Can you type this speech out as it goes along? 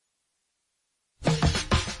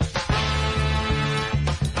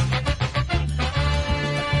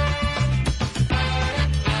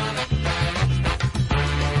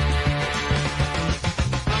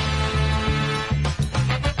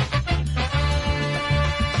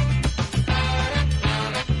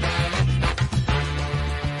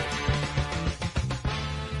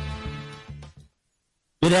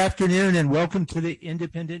Good afternoon and welcome to the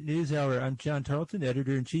Independent News Hour. I'm John Tarleton,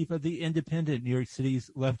 editor-in-chief of the Independent, New York City's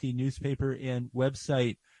lefty newspaper and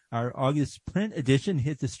website. Our August print edition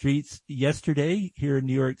hit the streets yesterday here in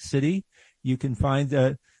New York City. You can find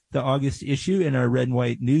the August issue in our red and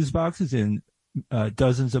white news boxes in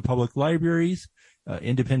dozens of public libraries,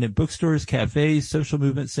 independent bookstores, cafes, social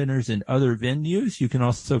movement centers, and other venues. You can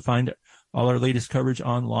also find all our latest coverage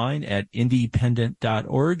online at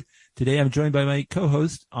indypendent.org. Today, I'm joined by my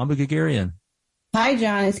co-host, Amba Gagarian. Hi,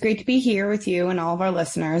 John. It's great to be here with you and all of our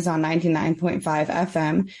listeners on 99.5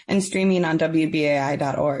 FM and streaming on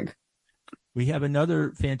WBAI.org. We have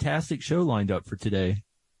another fantastic show lined up for today.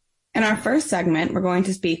 In our first segment, we're going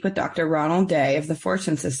to speak with Dr. Ronald Day of the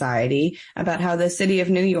Fortune Society about how the city of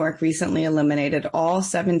New York recently eliminated all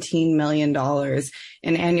 $17 million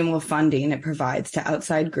in annual funding it provides to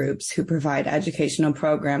outside groups who provide educational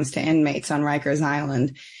programs to inmates on Rikers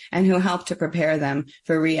Island and who help to prepare them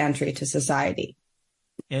for re-entry to society.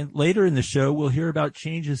 And later in the show, we'll hear about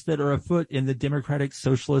changes that are afoot in the Democratic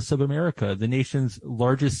Socialists of America, the nation's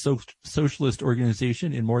largest socialist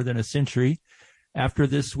organization in more than a century. After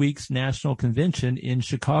this week's national convention in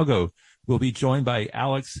Chicago, we'll be joined by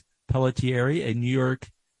Alex Pellittieri, a New York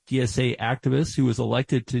DSA activist who was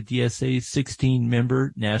elected to DSA's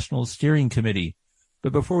 16-member National Steering Committee.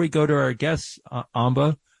 But before we go to our guests,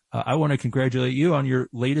 Amba, I want to congratulate you on your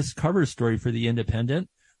latest cover story for The Independent,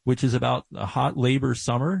 which is about a hot labor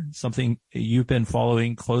summer, something you've been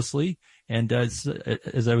following closely. And as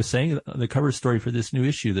I was saying, the cover story for this new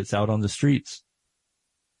issue that's out on the streets.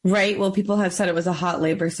 Right. Well, people have said it was a hot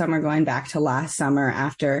labor summer going back to last summer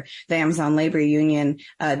after the Amazon Labor Union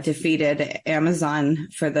defeated Amazon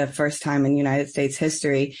for the first time in United States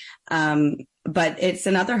history. But it's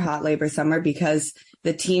another hot labor summer because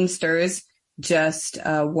the Teamsters just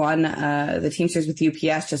the Teamsters with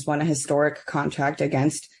UPS just won a historic contract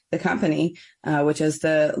against the company, which is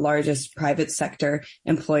the largest private sector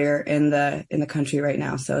employer in the country right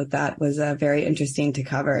now. So that was very interesting to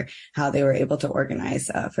cover how they were able to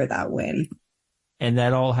organize for that win. And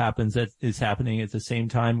that all is happening at the same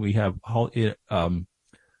time. We have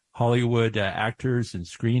Hollywood actors and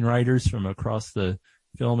screenwriters from across the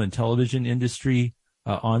film and television industry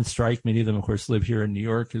on strike. Many of them, of course, live here in New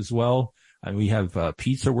York as well. And we have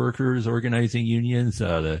pizza workers organizing unions.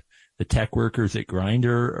 The tech workers at Grindr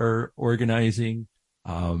are organizing.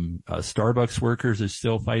 Starbucks workers are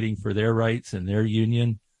still fighting for their rights and their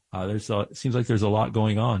union. It seems like there's a lot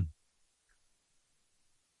going on.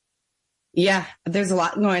 Yeah, there's a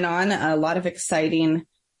lot going on. A lot of exciting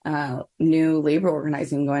new labor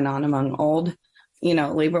organizing going on among old,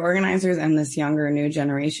 labor organizers and this younger new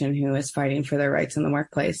generation who is fighting for their rights in the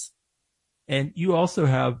workplace. And you also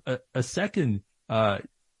have a second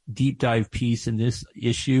deep dive piece in this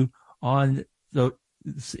issue on the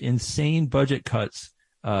insane budget cuts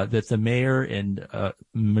that the mayor and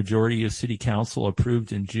majority of city council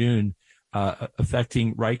approved in June,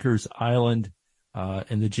 affecting Rikers Island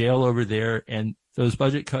and the jail over there. And those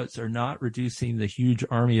budget cuts are not reducing the huge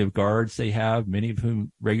army of guards they have, many of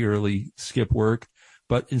whom regularly skip work,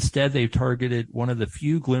 but instead they've targeted one of the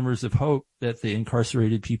few glimmers of hope that the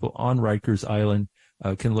incarcerated people on Rikers Island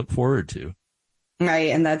can look forward to. Right,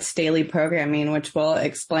 and that's daily programming, which we'll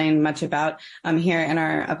explain much about here in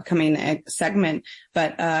our upcoming segment.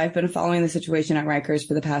 But I've been following the situation at Rikers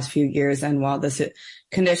for the past few years, and while the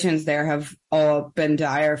conditions there have all been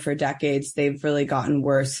dire for decades, they've really gotten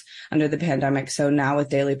worse under the pandemic. So now with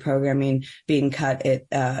daily programming being cut,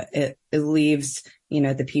 it leaves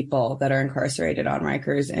the people that are incarcerated on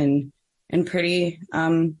Rikers in pretty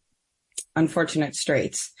unfortunate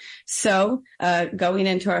straits. So going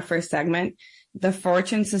into our first segment, the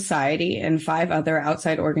Fortune Society and 5 other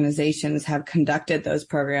outside organizations have conducted those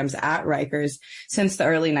programs at Rikers since the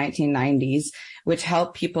early 1990s, which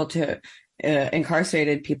help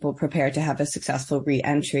incarcerated people prepare to have a successful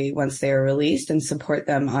re-entry once they are released and support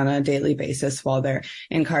them on a daily basis while they're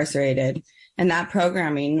incarcerated. And that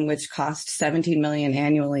programming, which cost $17 million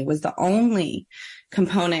annually, was the only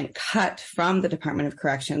component cut from the Department of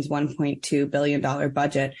Corrections' $1.2 billion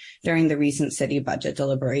budget during the recent city budget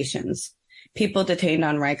deliberations. People detained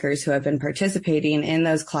on Rikers who have been participating in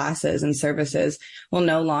those classes and services will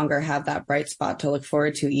no longer have that bright spot to look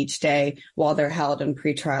forward to each day while they're held in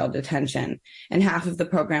pretrial detention. And half of the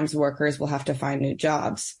program's workers will have to find new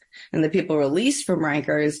jobs. And the people released from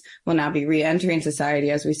Rikers will now be re-entering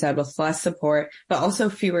society, as we said, with less support, but also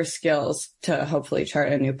fewer skills to hopefully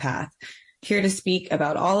chart a new path. Here to speak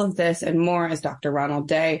about all of this and more is Dr. Ronald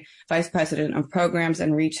Day, Vice President of Programs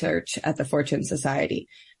and Research at the Fortune Society.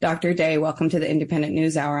 Dr. Day, welcome to the Independent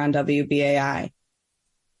News Hour on WBAI.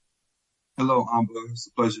 Hello, Amber. It's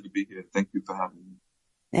a pleasure to be here. Thank you for having me.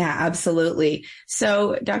 Yeah, absolutely.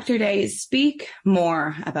 So, Dr. Day, speak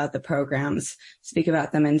more about the programs. Speak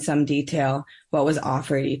about them in some detail. What was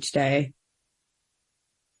offered each day?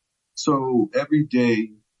 So every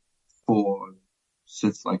day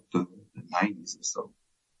since like the 90s or so,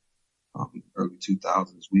 early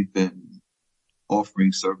 2000s, we've been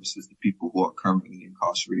offering services to people who are currently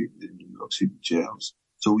incarcerated in New York City jails.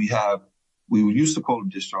 So we used to call them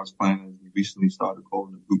discharge planners. We recently started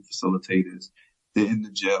calling them group facilitators. They're in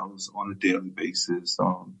the jails on a daily basis.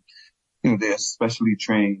 They're specially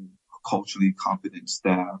trained, culturally competent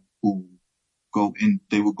staff who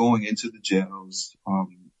they were going into the jails,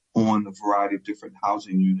 on a variety of different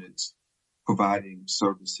housing units, providing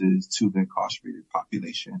services to the incarcerated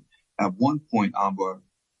population. At one point, Amber,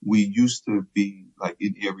 we used to be like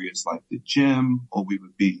in areas like the gym, or we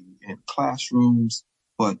would be in classrooms.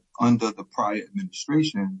 But under the prior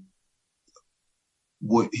administration,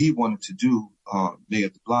 what he wanted to do, Mayor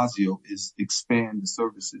de Blasio, is expand the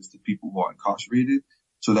services to people who are incarcerated.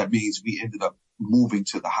 So that means we ended up moving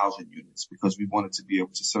to the housing units because we wanted to be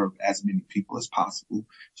able to serve as many people as possible.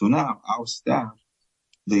 So now our staff,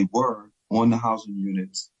 they were on the housing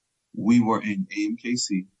units. We were in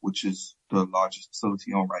AMKC, which is the largest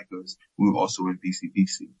facility on Rikers. We were also in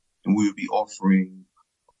BCBC. And we would be offering,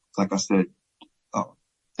 like I said,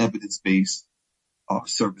 evidence-based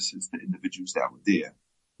services to individuals that were there.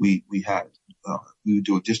 We would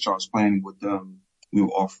do a discharge planning with them. We were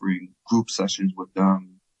offering group sessions with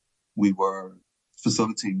them. We were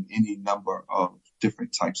facilitating any number of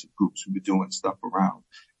different types of groups. We were doing stuff around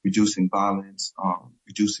reducing violence,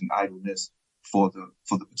 reducing idleness for the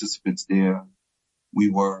participants there. We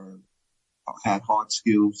had hard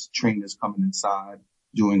skills trainers coming inside,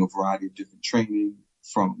 doing a variety of different training.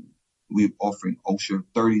 We were offering OSHA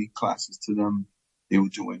 30 classes to them. They were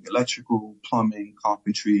doing electrical, plumbing,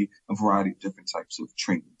 carpentry, a variety of different types of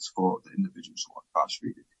trainings for the individuals who are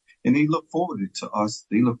incarcerated. And they look forward to us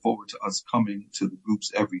coming to the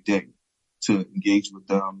groups every day to engage with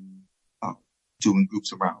them, doing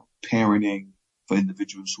groups around parenting for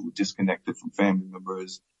individuals who were disconnected from family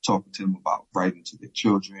members, talking to them about writing to their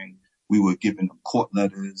children. We were giving them court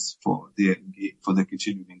letters for their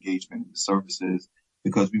continued engagement in the services,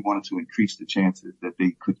 because we wanted to increase the chances that they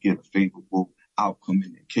could get a favorable outcome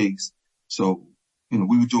in their case. So, we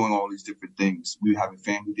were doing all these different things. We were having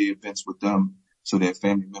family day events with them so their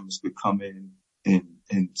family members could come in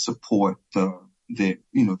and support their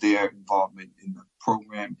involvement in the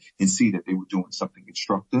program and see that they were doing something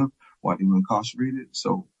constructive while they were incarcerated.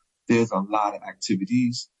 So there's a lot of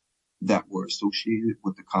activities that were associated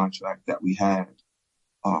with the contract that we had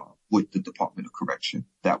with the Department of Correction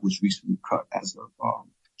that was recently cut as of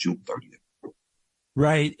June 30th.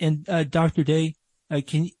 Right. And Dr. Day,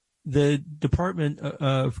 the Department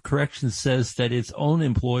of Corrections says that its own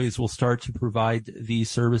employees will start to provide these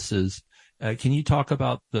services. Can you talk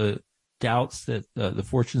about the doubts that the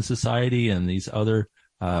Fortune Society and these other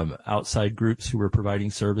outside groups who are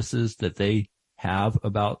providing services that they have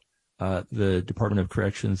about the Department of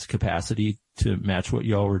Corrections capacity to match what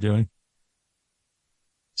y'all were doing?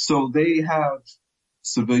 So they have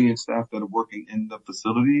civilian staff that are working in the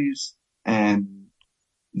facilities, and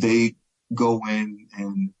they go in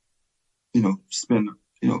and, spend,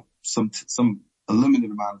 a limited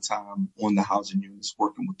amount of time on the housing units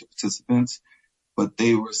working with the participants. But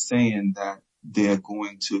they were saying that they're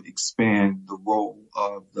going to expand the role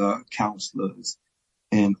of the counselors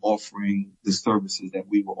in offering the services that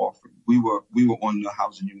we were offering. We were on the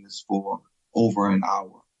housing units for over an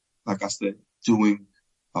hour, like I said, doing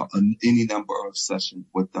any number of sessions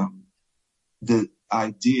with them. The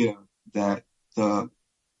idea that the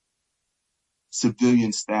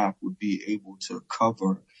civilian staff would be able to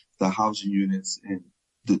cover the housing units and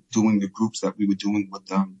doing the groups that we were doing with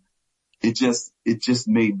them, it just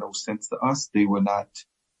made no sense to us.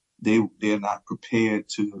 They're not prepared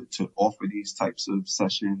to offer these types of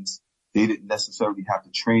sessions. They didn't necessarily have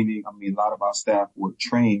the training. I mean, a lot of our staff were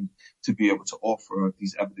trained to be able to offer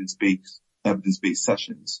these evidence-based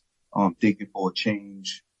sessions, thinking for a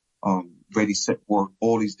change, ready, set, work,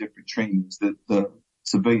 all these different trainings. The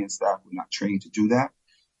civilian staff were not trained to do that.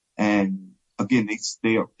 And again, they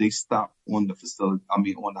stop on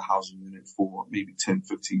the housing unit for maybe 10,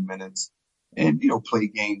 15 minutes and, play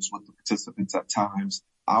games with the participants at times.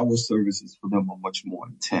 Our services for them are much more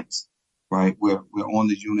intense, right? We're on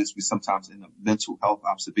the units. We're sometimes in the mental health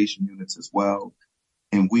observation units as well.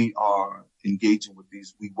 And we were engaging with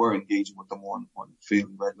them on a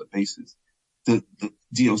fairly regular basis. The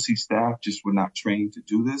DOC staff just were not trained to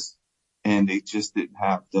do this. And they just didn't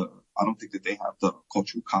have I don't think that they have the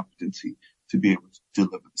cultural competency to be able to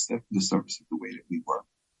deliver the services the way that we were.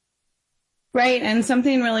 Right. And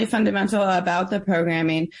something really fundamental about the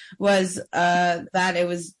programming was that it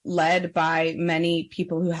was led by many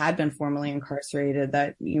people who had been formerly incarcerated,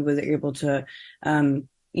 that you was able to,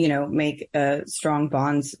 make strong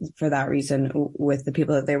bonds for that reason with the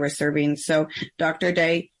people that they were serving. So, Dr.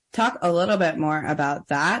 Day, talk a little bit more about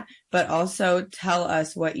that, but also tell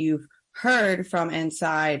us what you've heard from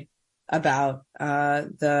inside about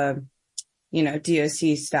the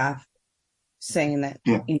DOC staff saying that.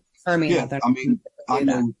 Yeah. I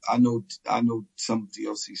know some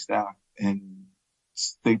DOC staff, and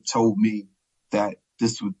they told me that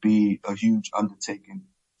this would be a huge undertaking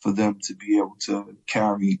for them to be able to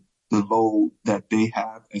carry the load that they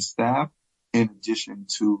have as staff, in addition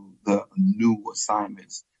to the new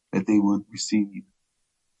assignments that they would receive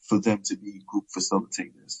for them to be group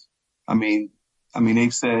facilitators. I mean,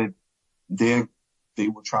 they've said they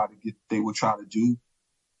will try to do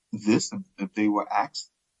this if they were asked,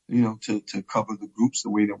 to cover the groups the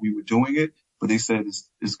way that we were doing it. But they said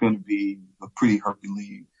it's going to be a pretty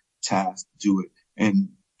Herculean task to do it. And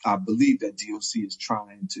I believe that DOC is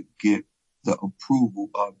trying to get the approval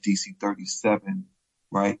of DC 37,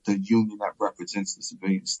 right? The union that represents the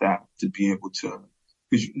civilian staff, to be able to,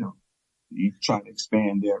 because, you try to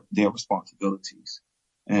expand their responsibilities.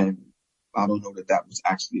 And I don't know that was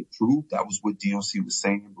actually approved. That was what DOC was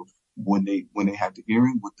saying when they had the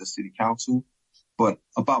hearing with the city council. But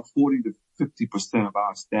about 40 to 50% of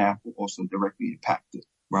our staff were also directly impacted,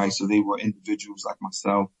 right? So they were individuals like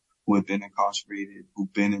myself who had been incarcerated,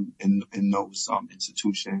 who've been in those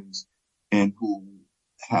institutions, and who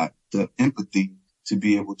had the empathy to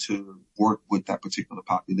be able to work with that particular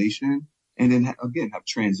population, and then again have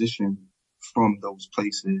transitioned from those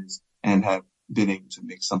places and have been able to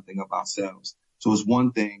make something of ourselves. So it's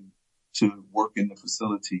one thing to work in the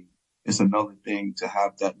facility. It's another thing to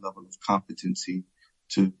have that level of competency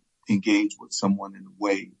to engage with someone in a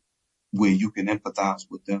way where you can empathize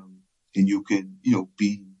with them, and you can,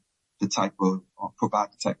 be the type of,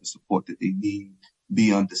 provide the type of support that they need,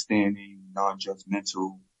 be understanding,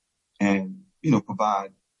 non-judgmental, and,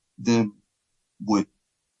 provide them with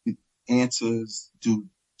answers. We're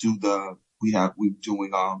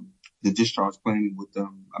doing, the discharge planning with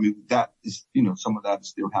them. I mean, that is, some of that is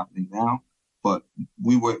still happening now, but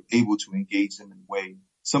we were able to engage them in a way.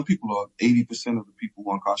 Some people 80% of the people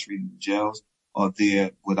who are incarcerated in the jails are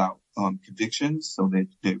there without convictions, so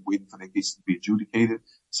they're waiting for their cases to be adjudicated.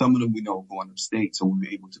 Some of them we know are going upstate, so we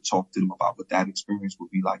were able to talk to them about what that experience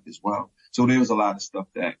would be like as well. So there's a lot of stuff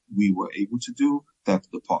that we were able to do that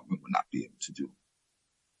the department would not be able to do.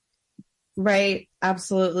 Right,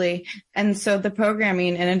 absolutely. And so the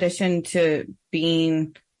programming, in addition to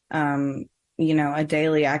being a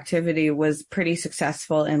daily activity, was pretty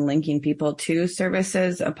successful in linking people to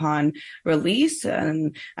services upon release.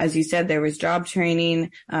 And as you said, there was job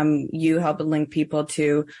training. You helped link people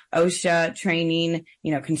to OSHA training,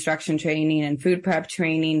 construction training and food prep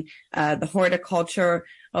training. The Horticultural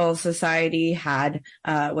Society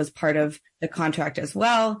was part of the contract as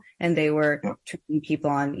well. And they were training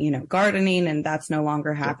people on, gardening, and that's no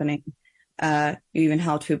longer happening. You even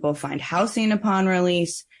helped people find housing upon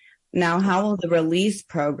release. Now, how will the release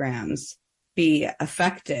programs be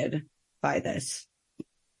affected by this?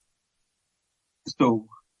 So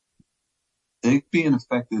they're being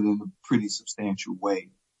affected in a pretty substantial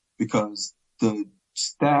way, because the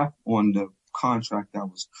staff on the contract that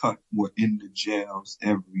was cut were in the jails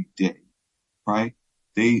every day, right?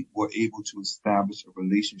 They were able to establish a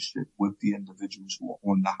relationship with the individuals who are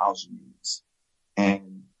on the housing units.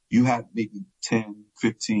 And you had maybe 10,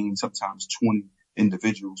 15, sometimes 20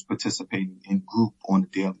 individuals participating in group on a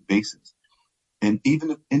daily basis. And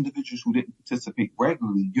even if individuals who didn't participate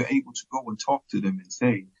regularly, you're able to go and talk to them and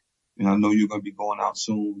say, I know you're going to be going out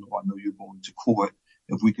soon, or I know you're going to court.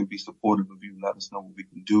 If we can be supportive of you, let us know what we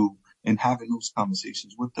can do. And having those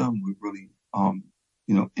conversations with them were really,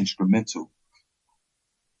 instrumental.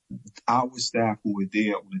 Our staff who were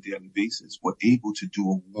there on a daily basis were able to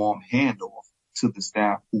do a warm handoff to the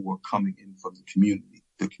staff who were coming in from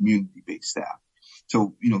the community-based staff.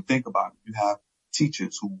 So, think about it. You have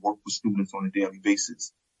teachers who work with students on a daily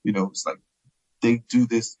basis. It's like they do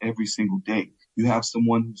this every single day. You have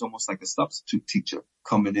someone who's almost like a substitute teacher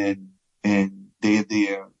coming in, and they're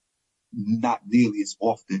there not nearly as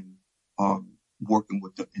often, working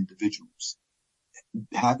with the individuals.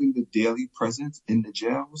 Having the daily presence in the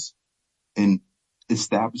jails and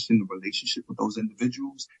establishing a relationship with those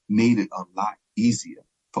individuals made it a lot easier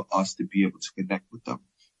for us to be able to connect with them.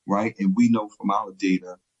 Right. And we know from our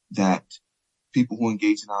data that people who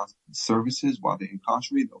engage in our services while they're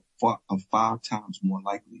incarcerated are 5 times more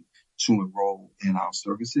likely to enroll in our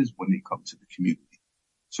services when they come to the community.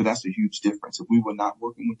 So that's a huge difference. If we were not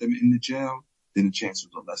working with them in the jail, then the chances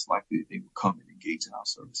are less likely that they would come and engage in our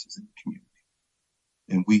services in the community.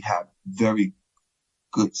 And we have very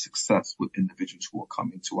good success with individuals who are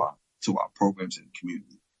coming to our programs in the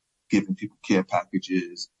community, giving people care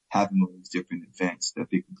packages, having all these different events that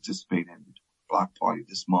they can participate in. We do a block party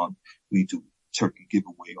this month. We do turkey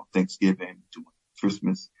giveaway on Thanksgiving, do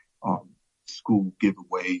Christmas school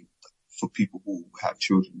giveaway for people who have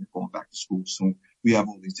children that are going back to school soon. We have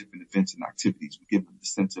all these different events and activities. We give them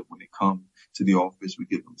incentive when they come to the office. We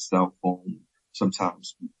give them a cell phone.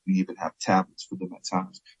 Sometimes we even have tablets for them at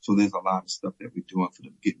times. So there's a lot of stuff that we're doing for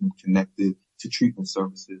them, getting them connected to treatment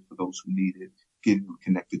services for those who need it, getting them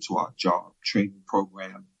connected to our job training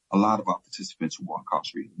program. A lot of our participants who are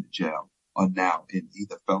incarcerated in the jail are now in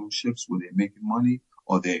either fellowships where they're making money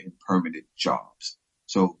or they're in permanent jobs.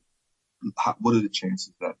 So what are the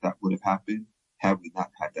chances that that would have happened had we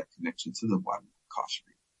not had that connection to them while we were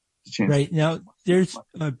incarcerated? Right. Now, there's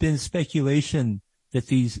been speculation that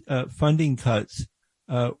these funding cuts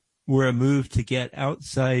were a move to get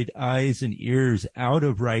outside eyes and ears out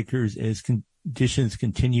of Rikers as conditions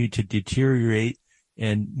continue to deteriorate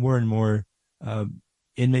and more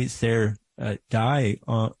inmates there die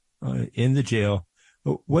in the jail.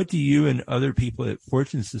 What do you and other people at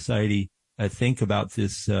Fortune Society think about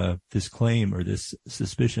this claim or this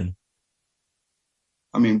suspicion?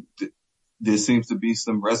 I mean, there seems to be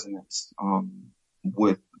some resonance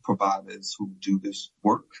with providers who do this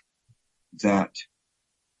work, that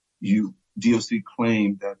DOC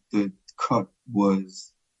claimed that the cut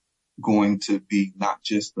was going to be not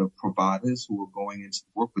just the providers who were going into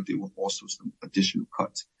the work, but there were also some additional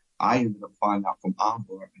cuts. I ended up finding out from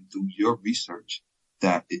Amber and through your research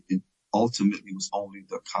that it ultimately was only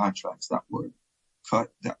the contracts that were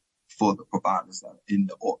cut that for the providers that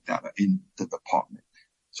are in the department.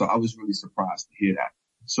 So I was really surprised to hear that.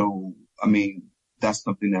 So, I mean, that's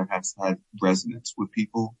something that has had resonance with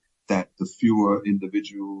people, that the fewer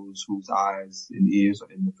individuals whose eyes and ears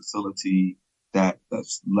are in the facility,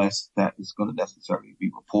 that's less that is going to necessarily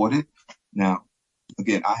be reported. Now,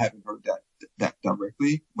 again, I haven't heard that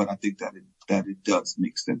directly, but I think that it does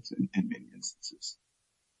make sense in many instances.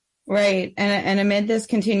 Right. And amid this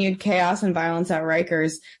continued chaos and violence at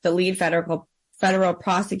Rikers, the lead federal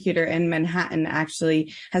prosecutor in Manhattan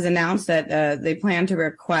actually has announced that they plan to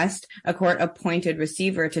request a court-appointed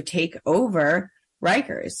receiver to take over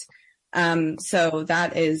Rikers. So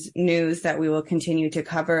that is news that we will continue to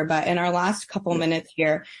cover. But in our last couple minutes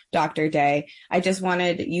here, Dr. Day, I just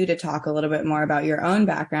wanted you to talk a little bit more about your own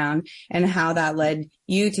background and how that led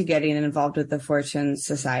you to getting involved with the Fortune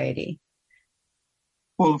Society.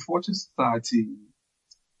 Well, the Fortune Society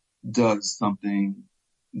does something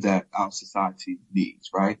that our society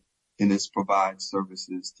needs, right? And it's provide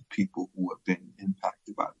services to people who have been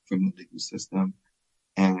impacted by the criminal legal system.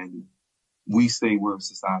 And we say we're a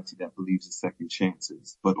society that believes in second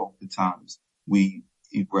chances, but oftentimes we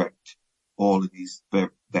erect all of these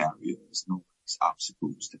barriers and all these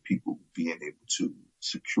obstacles to people being able to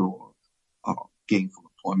secure gainful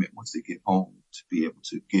employment once they get home, to be able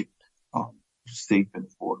to get safe and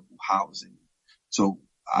affordable housing. So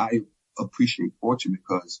I appreciate Fortune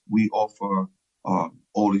because we offer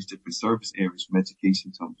all these different service areas, from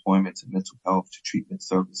education to employment to mental health to treatment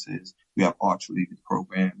services. We have arts-related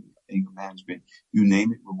programs, anger management, you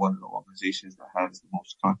name it. We're one of the organizations that has the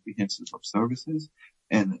most comprehensive of services.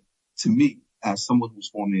 And to me, as someone who's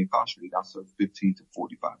formerly incarcerated, I served 15 to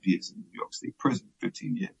 45 years in New York State Prison,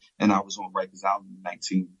 15 years. And I was on Rikers Island in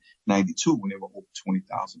 1992 when there were over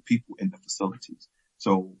 20,000 people in the facilities.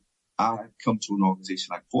 So I come to an organization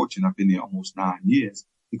like Fortune. I've been there almost 9 years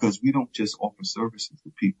because we don't just offer services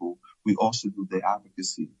to people. We also do the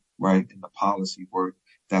advocacy, right? And the policy work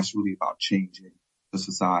that's really about changing the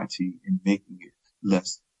society and making it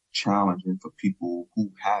less challenging for people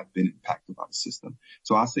who have been impacted by the system.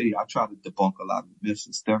 So I try to debunk a lot of myths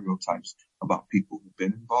and stereotypes about people who've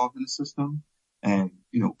been involved in the system. And,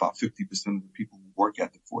 about 50% of the people who work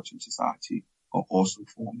at the Fortune Society are also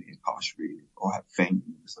formerly incarcerated or have family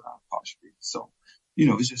members that are incarcerated. So,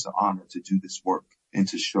 it's just an honor to do this work and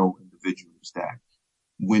to show individuals that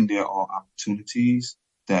when there are opportunities,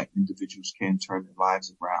 that individuals can turn their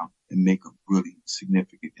lives around and make a really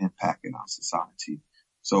significant impact in our society.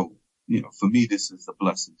 So, for me, this is a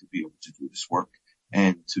blessing to be able to do this work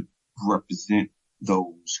and to represent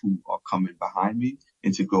those who are coming behind me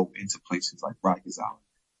and to go into places like Rikers Island,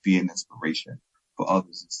 be an inspiration for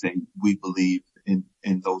others and say, we believe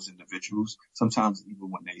in those individuals. Sometimes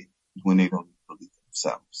even when they don't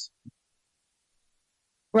themselves.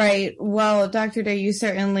 Right. Well, Dr. Day, you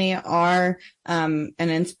certainly are an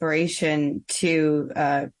inspiration to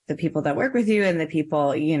the people that work with you and the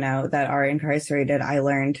people, that are incarcerated, I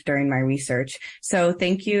learned during my research. So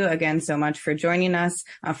thank you again so much for joining us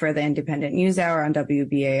for the Independent News Hour on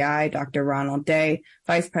WBAI, Dr. Ronald Day,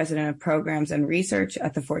 Vice President of Programs and Research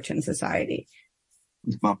at the Fortune Society.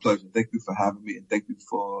 It's my pleasure. Thank you for having me, and thank you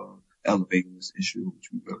for elevating this issue, which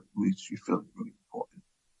we feel is really important.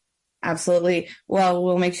 Absolutely. Well,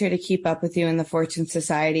 we'll make sure to keep up with you in the Fortune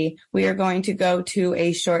Society. We are going to go to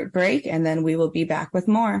a short break, and then we will be back with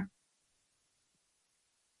more.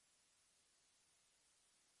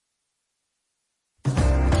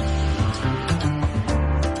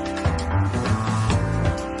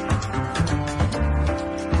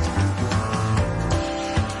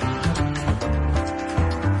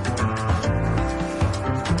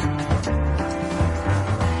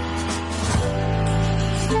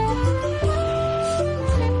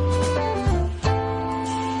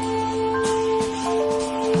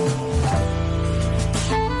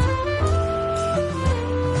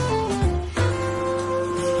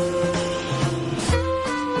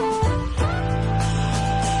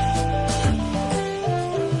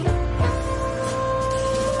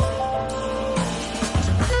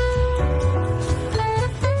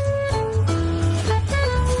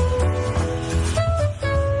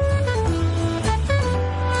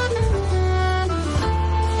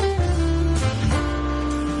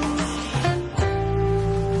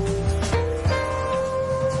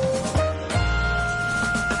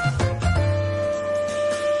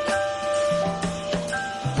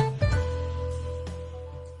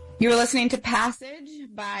 You were listening to Passage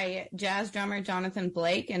by jazz drummer Jonathan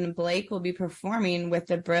Blake, and Blake will be performing with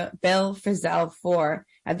the Bill Frisell 4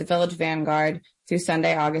 at the Village Vanguard through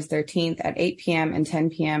Sunday, August 13th at 8 p.m. and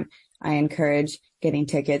 10 p.m. I encourage getting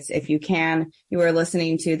tickets if you can. You are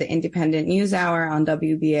listening to the Independent News Hour on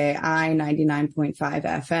WBAI 99.5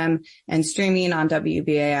 FM and streaming on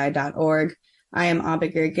WBAI.org. I am Abba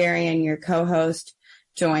Gregarian, your co-host,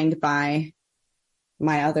 joined by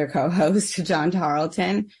my other co-host, John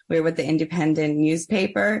Tarleton. We're with the Independent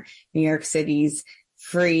newspaper, New York City's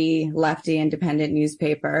free lefty independent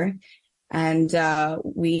newspaper. And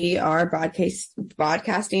we are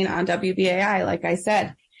broadcasting on WBAI, like I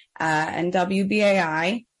said. And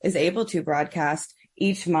WBAI is able to broadcast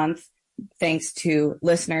each month thanks to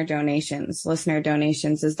listener donations. Listener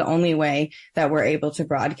donations is the only way that we're able to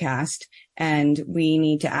broadcast. And we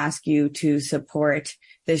need to ask you to support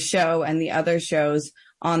this show and the other shows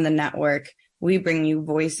on the network. We bring you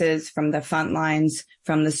voices from the front lines,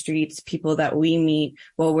 from the streets, people that we meet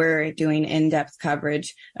while we're doing in-depth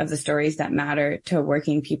coverage of the stories that matter to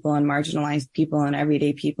working people and marginalized people and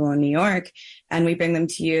everyday people in New York. And we bring them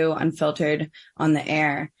to you unfiltered on the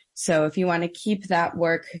air. So if you want to keep that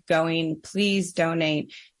work going, please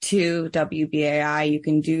donate to WBAI. You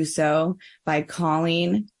can do so by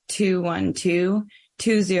calling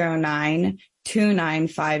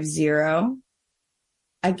 212-209-2950.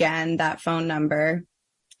 Again, that phone number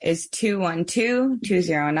is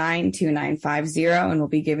 212-209-2950, and we'll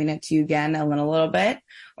be giving it to you again in a little bit.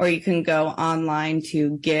 Or you can go online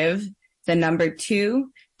to give the number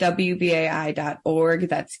 2, WBAI.org.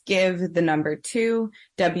 That's give the number 2,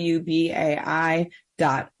 WBAI.org.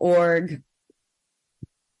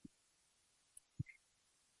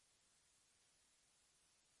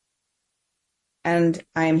 And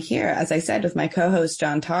I am here, as I said, with my co-host,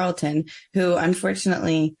 John Tarleton, who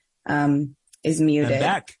unfortunately is muted. I'm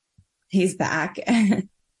back. He's back. Yes.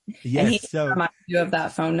 And he reminds you of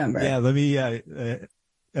that phone number. Yeah, let me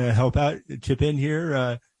help out, chip in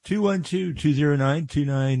here.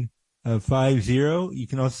 212-209-2950. You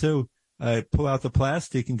can also pull out the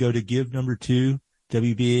plastic and go to give number 2,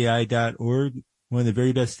 WBAI.org. One of the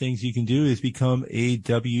very best things you can do is become a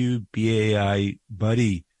WBAI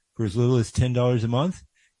buddy. For as little as $10 a month,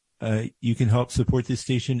 you can help support this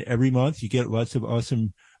station every month. You get lots of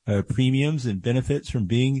awesome premiums and benefits from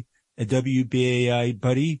being a WBAI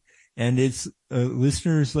buddy. And it's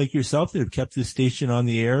listeners like yourself that have kept this station on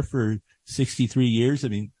the air for 63 years. I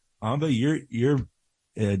mean, Amba, your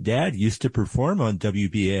dad used to perform on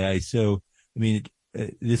WBAI. So, I mean,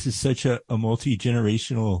 this is such a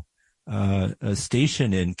multi-generational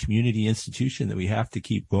station and community institution that we have to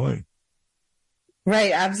keep going.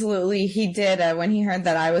 Right, absolutely. He did. When he heard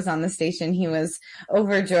that I was on the station, he was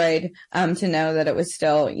overjoyed to know that it was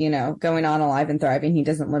still, going on alive and thriving. He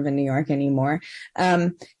doesn't live in New York anymore.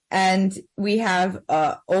 And we have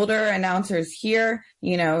older announcers here,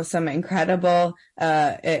 some incredible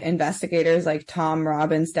investigators like Tom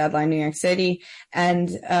Robbins, Deadline New York City, and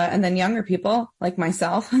then younger people like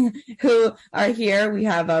myself who are here. We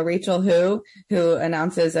have Rachel who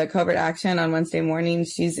announces a covert action on Wednesday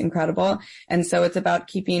mornings. She's incredible. And so it's about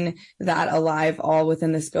keeping that alive, all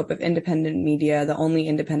within the scope of independent media, the only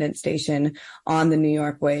independent station on the New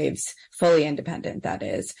York waves, fully independent, that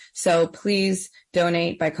is. So please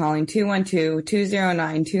donate by calling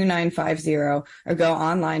 212-209-2950 or go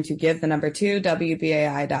online to give the number 2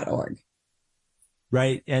 WBAI.org.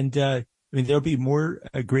 Right. And there'll be more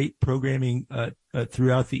great programming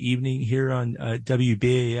throughout the evening here on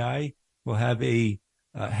WBAI. We'll have a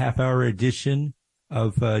half-hour edition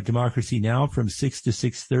of Democracy Now! From 6 to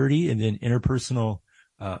 6:30, and then interpersonal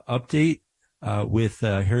update with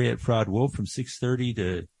Harriet Fraud-Wolf from 6:30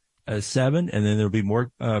 to 7, and then there'll be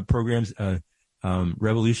more programs,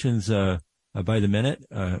 Revolutions by the Minute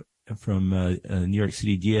from New York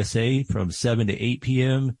City DSA from 7 to 8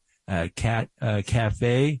 p.m., Cat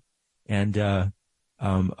Cafe, and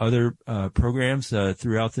other programs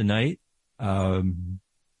throughout the night. I'm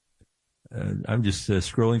just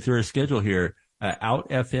scrolling through our schedule here. Out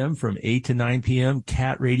FM from 8 to 9 p.m.,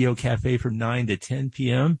 Cat Radio Cafe from 9 to 10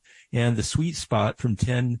 p.m., and The Sweet Spot from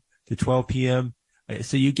 10 to 12 p.m.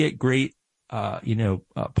 So you get great,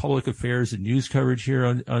 public affairs and news coverage here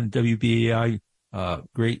on WBAI,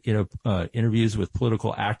 great, interviews with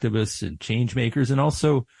political activists and change makers, and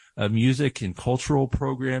also music and cultural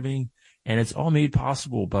programming. And it's all made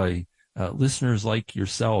possible by listeners like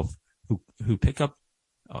yourself who pick up,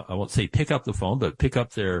 I won't say pick up the phone, but pick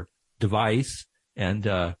up their device and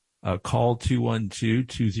call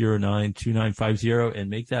 212-209-2950 and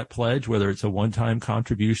make that pledge, whether it's a one-time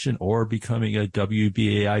contribution or becoming a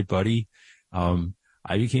WBAI buddy. I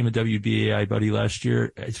became a WBAI buddy last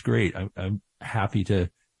year. It's great. I'm happy to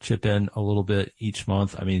chip in a little bit each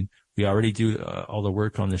month. We already do all the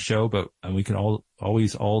work on the show, but we can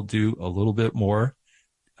always do a little bit more.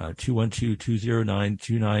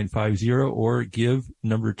 212-209-2950 or give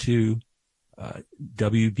number 2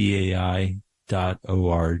 WBAI.org.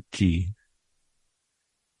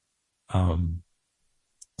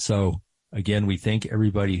 So again, we thank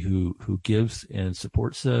everybody who gives and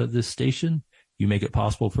supports this station. You make it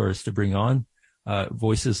possible for us to bring on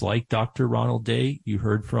voices like Dr. Ronald Day, you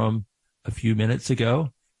heard from a few minutes ago,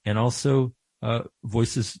 and also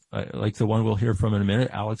voices like the one we'll hear from in a minute,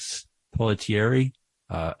 Alex Pellittieri,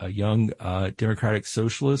 a young democratic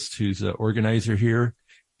socialist who's an organizer here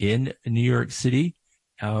in New York City.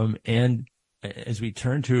 And as we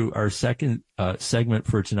turn to our second segment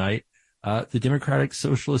for tonight, the Democratic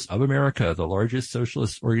Socialists of America, the largest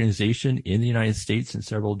socialist organization in the United States in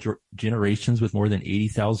several generations with more than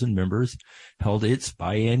 80,000 members, held its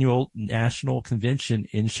biannual national convention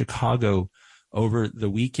in Chicago over the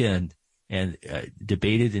weekend and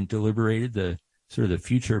debated and deliberated the sort of the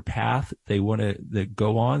future path they want to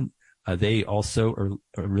go on. They also are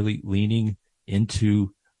really leaning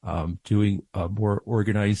into doing more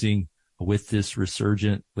organizing with this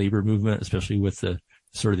resurgent labor movement, especially with the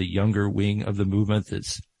sort of the younger wing of the movement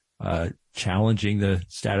that's challenging the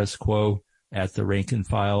status quo at the rank and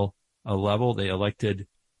file level. They elected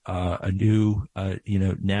a new,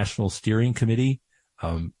 national steering committee.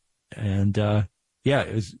 It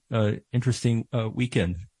was an interesting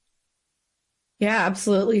weekend. Yeah,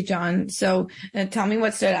 absolutely, John. So tell me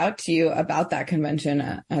what stood out to you about that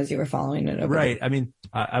convention as you were following it over. Right.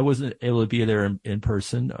 I wasn't able to be there in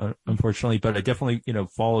person, unfortunately, but I definitely,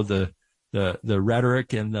 followed the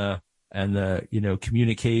rhetoric and the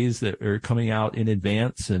communiques that are coming out in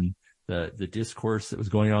advance and the discourse that was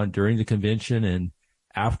going on during the convention and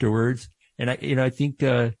afterwards. And I think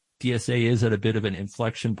DSA is at a bit of an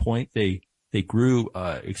inflection point. They grew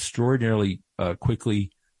extraordinarily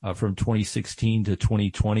quickly from 2016 to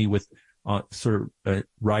 2020 with sort of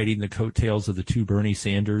riding the coattails of the two Bernie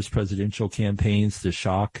Sanders presidential campaigns, the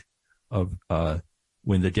shock of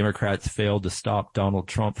when the Democrats failed to stop Donald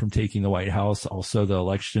Trump from taking the White House, also the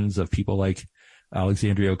elections of people like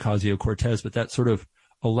Alexandria Ocasio-Cortez. But that sort of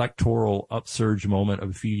electoral upsurge moment of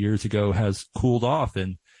a few years ago has cooled off,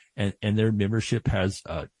 and their membership has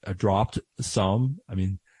dropped some.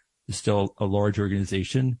 It's still a large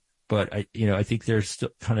organization, but I think they're still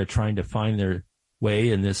kind of trying to find their way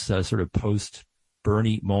in this sort of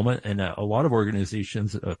post-Bernie moment. And a lot of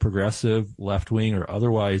organizations, progressive, left-wing, or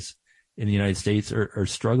otherwise in the United States are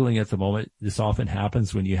struggling at the moment. This often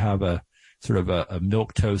happens when you have a sort of a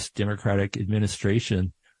milquetoast Democratic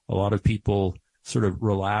administration. A lot of people sort of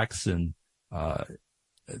relax and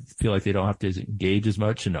feel like they don't have to engage as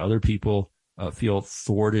much, and other people feel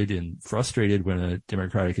thwarted and frustrated when a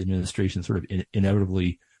Democratic administration sort of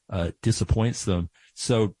inevitably disappoints them.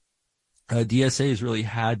 So DSA has really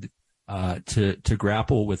had to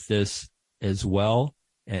grapple with this as well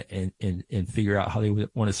and figure out how they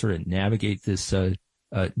want to sort of navigate this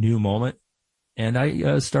new moment. And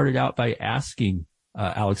I started out by asking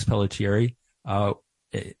Alex Pellittieri.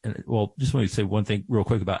 Just want to say one thing real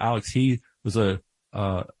quick about Alex. He was a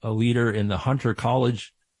leader in the Hunter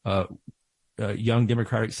College Young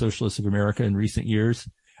Democratic Socialists of America in recent years.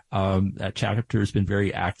 That chapter has been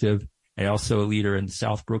very active, and also a leader in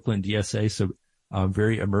South Brooklyn DSA. So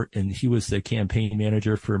and he was the campaign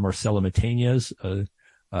manager for Marcela Mateñez,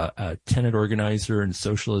 a tenant organizer and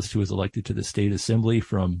socialist who was elected to the state assembly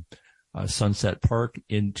from Sunset Park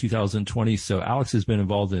in 2020. So Alex has been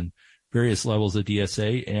involved in various levels of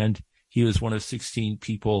DSA, and he was one of 16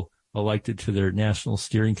 people elected to their national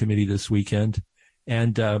steering committee this weekend.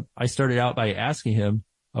 And I started out by asking him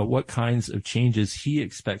what kinds of changes he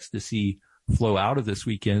expects to see flow out of this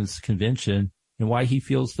weekend's convention and why he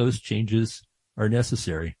feels those changes are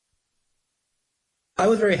necessary. I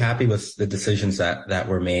was very happy with the decisions that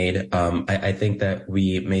were made. I think that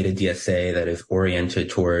we made a DSA that is oriented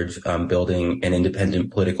towards building an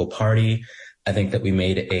independent political party. I think that we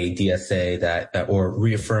made a DSA that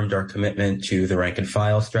reaffirmed our commitment to the rank and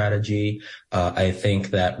file strategy. I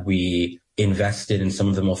think that we invested in some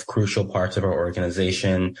of the most crucial parts of our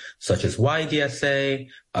organization, such as YDSA.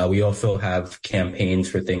 We also have campaigns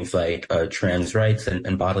for things like trans rights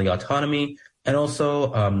and bodily autonomy. And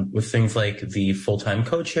also with things like the full-time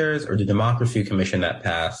co-chairs or the Democracy Commission that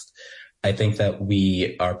passed, I think that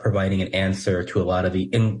we are providing an answer to a lot of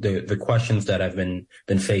the questions that have been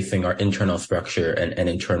facing our internal structure and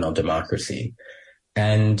internal democracy.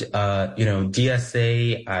 And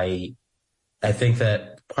DSA, I think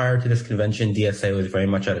that prior to this convention, DSA was very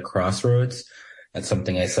much at a crossroads. That's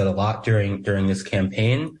something I said a lot during this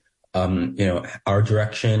campaign. Our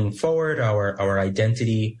direction forward, our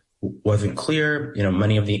identity wasn't clear.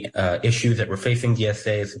 Many of the issues that were facing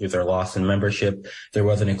DSA, such as our loss in membership, there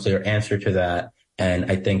wasn't a clear answer to that.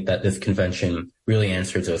 And I think that this convention really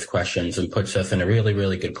answers those questions and puts us in a really,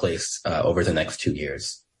 really good place over the next 2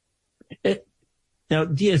 years. Now,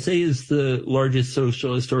 DSA is the largest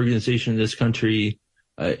socialist organization in this country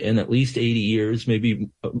in at least 80 years, maybe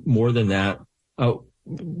more than that. But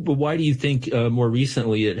why do you think more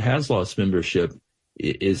recently it has lost membership?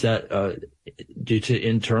 Is that due to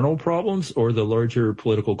internal problems or the larger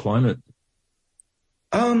political climate?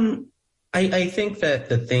 I think that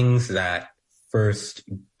the things that first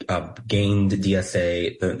gained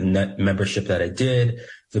DSA the net membership that it did,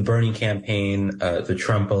 the Bernie campaign, the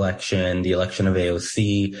Trump election, the election of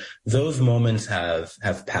AOC, those moments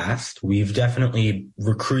have passed. We've definitely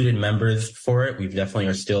recruited members for it. We definitely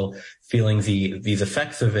are still feeling these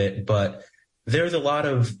effects of it, but there's a lot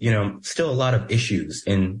of, still a lot of issues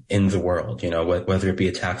in the world, whether it be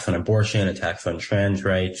attacks on abortion, attacks on trans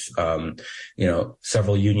rights,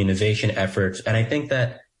 several unionization efforts. And I think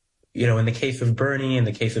that, in the case of Bernie, in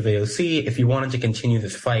the case of AOC, if you wanted to continue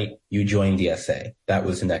this fight, you join DSA. That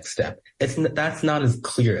was the next step. That's not as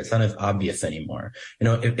clear. It's not as obvious anymore.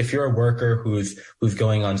 If you're a worker who's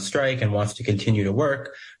going on strike and wants to continue to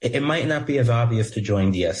work, it might not be as obvious to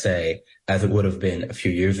join DSA as it would have been a few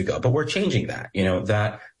years ago. But we're changing that.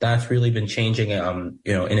 That's really been changing. In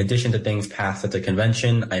addition to things passed at the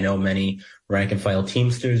convention, I know many rank and file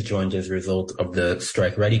Teamsters joined as a result of the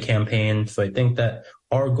Strike Ready campaign. So I think that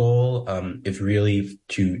our goal is really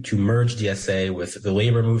to merge DSA with the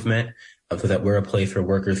labor movement so that we're a place where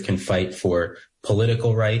workers can fight for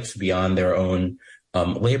political rights beyond their own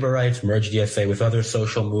labor rights, merge DSA with other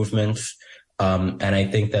social movements. And I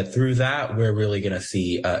think that through that, we're really going to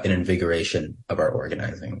see an invigoration of our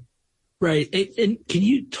organizing. Right. And can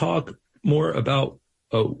you talk more about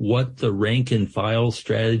what the rank and file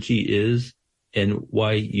strategy is and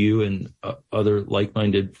why you and other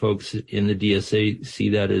like-minded folks in the DSA see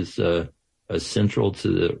that as central to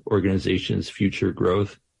the organization's future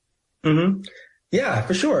growth? Mm-hmm. Yeah,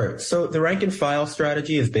 for sure. So the rank and file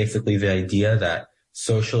strategy is basically the idea that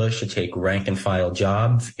socialists should take rank and file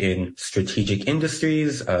jobs in strategic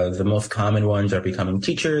industries. The most common ones are becoming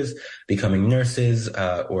teachers, becoming nurses,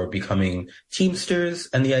 or becoming Teamsters.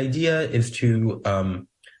 And the idea is to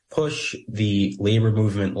push the labor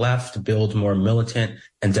movement left, build more militant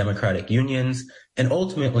and democratic unions, and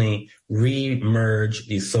ultimately re-merge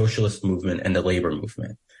the socialist movement and the labor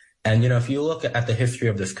movement. And, if you look at the history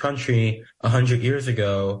of this country 100 years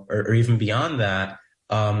ago, or even beyond that,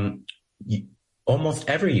 almost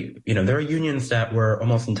there are unions that were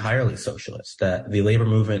almost entirely socialist, that the labor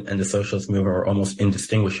movement and the socialist movement were almost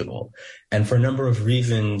indistinguishable. And for a number of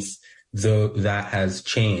reasons, though that has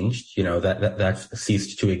changed, that's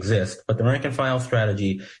ceased to exist. But the rank and file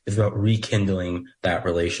strategy is about rekindling that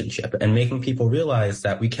relationship and making people realize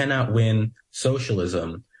that we cannot win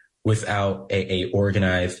socialism without a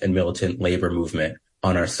organized and militant labor movement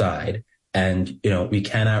on our side. And, we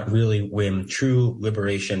cannot really win true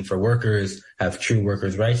liberation for workers, have true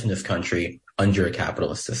workers' rights in this country under a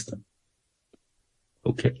capitalist system.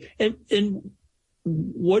 Okay. And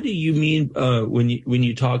what do you mean when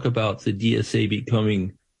you talk about the DSA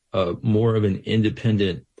becoming more of an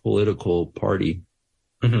independent political party?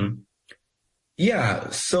 Mm-hmm. Yeah.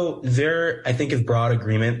 So I think is broad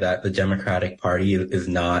agreement that the Democratic Party is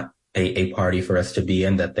not a party for us to be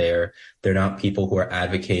in, that they're not people who are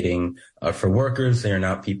advocating for workers. They're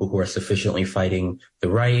not people who are sufficiently fighting the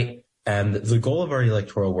right. And the goal of our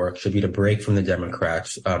electoral work should be to break from the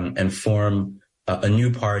Democrats and form a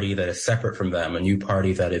new party that is separate from them, a new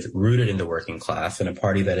party that is rooted in the working class, and a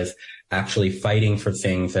party that is actually fighting for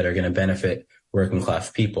things that are going to benefit working class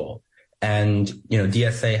people. And,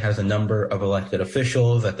 DSA has a number of elected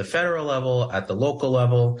officials at the federal level, at the local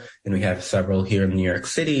level, and we have several here in New York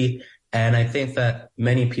City. And I think that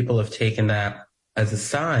many people have taken that as a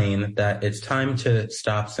sign that it's time to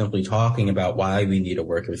stop simply talking about why we need a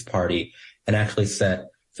workers' party and actually set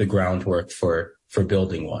the groundwork for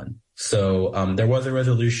building one. So there was a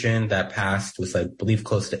resolution that passed with, I believe,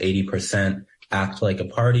 close to 80% act like a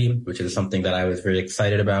party, which is something that I was very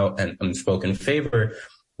excited about and spoke in favor,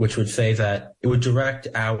 which would say that it would direct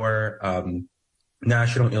our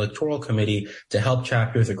National Electoral Committee to help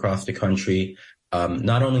chapters across the country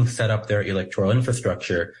not only set up their electoral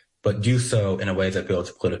infrastructure, but do so in a way that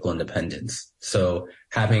builds political independence. So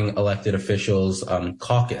having elected officials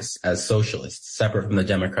caucus as socialists, separate from the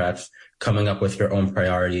Democrats, coming up with their own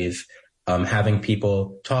priorities, having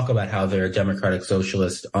people talk about how they're a democratic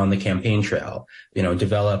socialist on the campaign trail,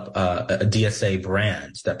 develop a DSA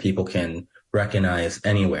brand that people can recognize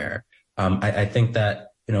anywhere. I think that,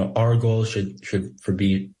 our goal should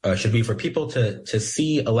be for people to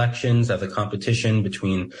see elections as a competition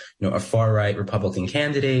between, a far right Republican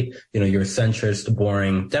candidate, your centrist,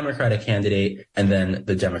 boring Democratic candidate, and then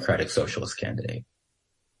the Democratic Socialist candidate.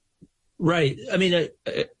 Right. I mean,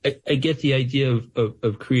 I get the idea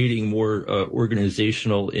of creating more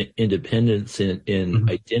organizational independence and mm-hmm.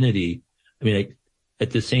 identity. I mean,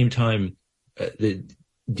 at the same time, the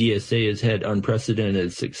DSA has had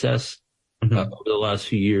unprecedented success mm-hmm. Over the last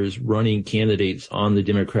few years, running candidates on the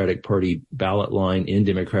Democratic Party ballot line in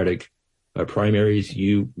Democratic primaries.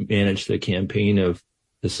 You managed the campaign of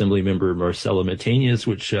Assemblymember Marcella Matanias,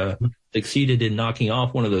 which succeeded in knocking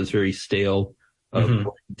off one of those very stale mm-hmm.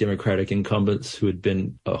 Democratic incumbents who had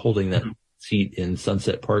been holding that mm-hmm. seat in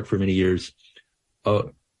Sunset Park for many years. Do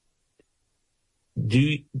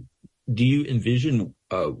you envision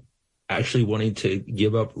actually wanting to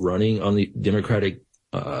give up running on the Democratic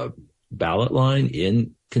ballot line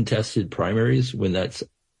in contested primaries when that's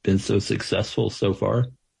been so successful so far?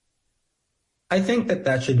 I think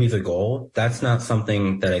that should be the goal. That's not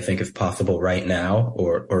something that I think is possible right now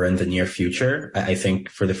or in the near future. I think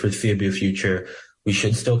for the foreseeable future, we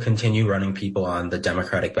should still continue running people on the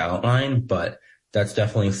Democratic ballot line, but that's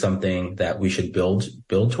definitely something that we should build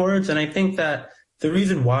towards. And I think that the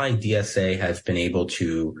reason why DSA has been able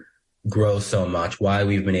to grow so much, why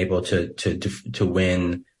we've been able to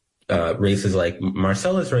win races like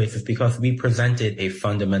Marcella's race, is because we presented a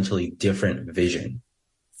fundamentally different vision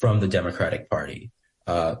from the Democratic Party,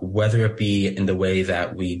 whether it be in the way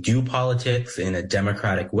that we do politics in a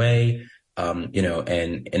democratic way,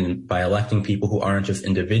 and by electing people who aren't just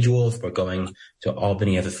individuals, but going to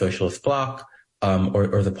Albany as a socialist bloc,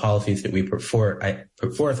 or the policies that we put forth.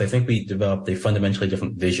 I think we developed a fundamentally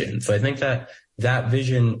different vision. So I think that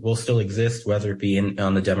vision will still exist, whether it be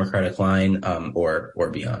on the Democratic line, or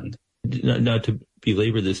beyond. Not to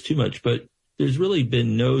belabor this too much, but there's really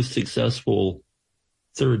been no successful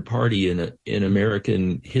third party in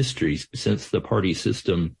American history since the party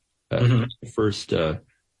system mm-hmm. first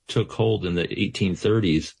took hold in the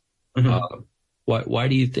 1830s. Mm-hmm. Why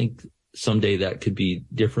do you think someday that could be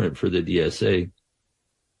different for the DSA?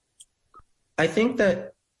 I think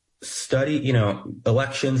that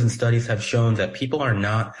elections and studies have shown that people are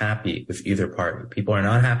not happy with either party. People are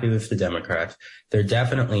not happy with the Democrats. They're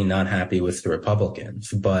definitely not happy with the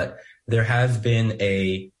Republicans, but there has been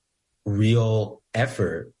a real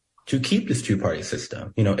effort to keep this two-party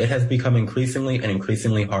system. It has become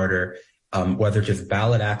increasingly harder, whether just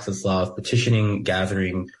ballot access laws, petitioning,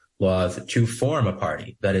 gathering laws, to form a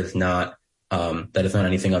party that is not that is not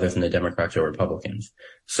anything other than the Democrats or Republicans.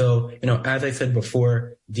 So, as I said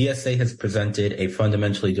before, DSA has presented a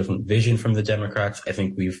fundamentally different vision from the Democrats. I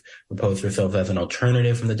think we've proposed ourselves as an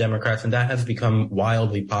alternative from the Democrats, and that has become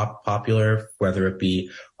wildly popular, whether it be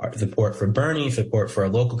our support for Bernie, support for our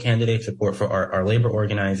local candidates, support for our labor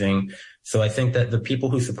organizing. So I think that the people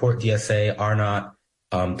who support DSA are not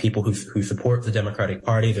people who support the Democratic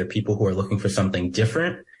Party. They're people who are looking for something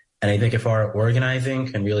different. And I think if our organizing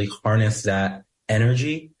can really harness that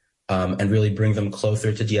energy and really bring them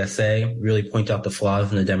closer to DSA, really point out the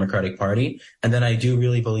flaws in the Democratic Party, and then I do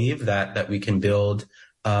really believe that we can build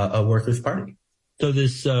a workers' party. So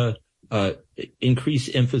this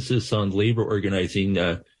increased emphasis on labor organizing,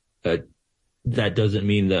 that doesn't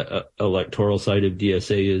mean the electoral side of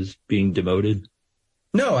DSA is being demoted?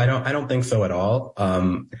 No, I don't think so at all.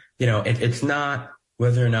 It's not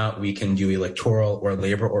whether or not we can do electoral or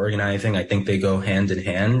labor organizing. I think they go hand in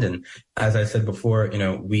hand. And as I said before,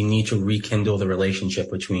 we need to rekindle the relationship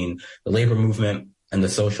between the labor movement and the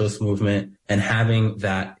socialist movement, and having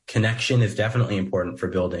that connection is definitely important for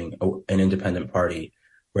building an independent party.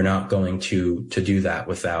 We're not going to do that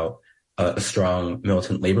without a strong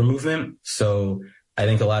militant labor movement. So I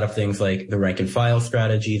think a lot of things like the rank and file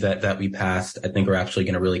strategy that we passed, I think are actually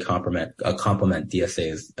going to really complement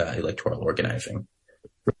DSA's electoral organizing.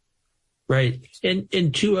 Right.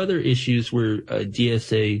 And two other issues where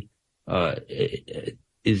DSA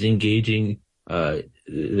is engaging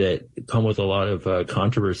that come with a lot of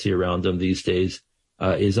controversy around them these days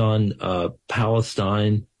is on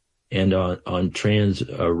Palestine and on trans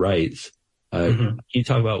rights. Can you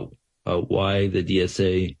talk about why the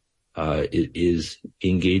DSA is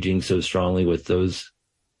engaging so strongly with those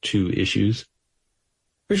two issues?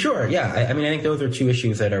 For sure. Yeah. I think those are two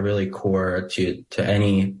issues that are really core to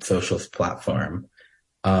any socialist platform.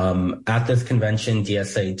 At this convention,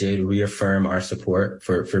 DSA did reaffirm our support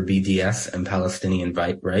for BDS and Palestinian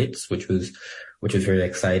rights, which was very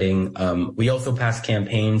exciting. We also passed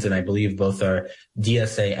campaigns, and I believe both our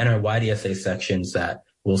DSA and our YDSA sections that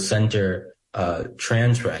will center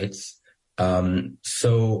trans rights.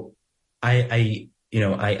 So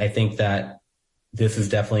I think that this is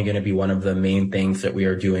definitely going to be one of the main things that we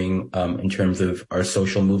are doing in terms of our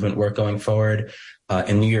social movement work going forward.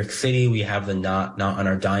 In New York City, we have the Not on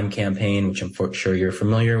Our Dime campaign, which I'm sure you're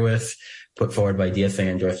familiar with, put forward by DSA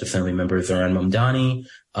endorsed Assembly member Zoran Mamdani,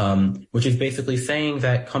 which is basically saying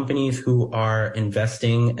that companies who are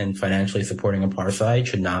investing and financially supporting apartheid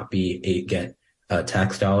should not get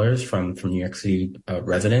tax dollars from New York City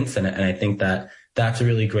residents. And I think that that's a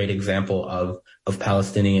really great example of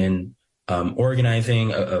Palestinian organizing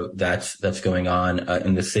that's going on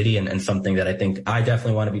in the city, and something that I think I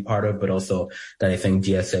definitely want to be part of, but also that I think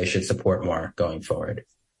DSA should support more going forward.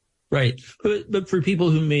 Right. But for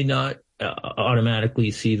people who may not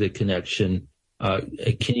automatically see the connection,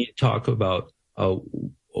 can you talk about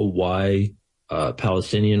why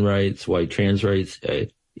Palestinian rights, why trans rights,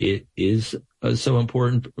 it is so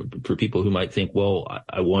important for people who might think, well,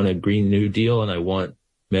 I want a Green New Deal and I want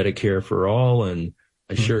Medicare for all, and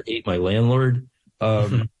I sure hate my landlord,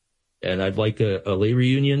 and I'd like a labor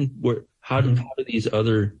union. How do these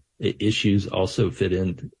other issues also fit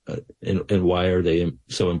in, and why are they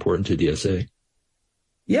so important to DSA?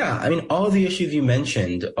 Yeah, all of the issues you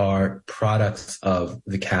mentioned are products of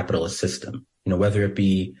the capitalist system. Whether it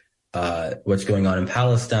be what's going on in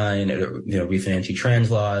Palestine, recent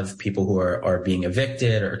anti-trans laws, people who are being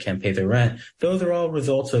evicted or can't pay their rent. Those are all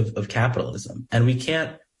results of capitalism, and we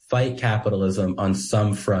can't fight capitalism on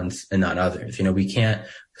some fronts and not others. We can't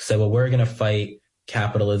say, well, we're going to fight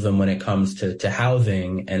capitalism when it comes to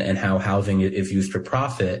housing and how housing is used for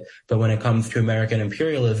profit. But when it comes to American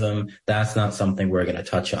imperialism, that's not something we're going to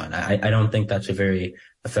touch on. I don't think that's a very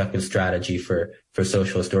effective strategy for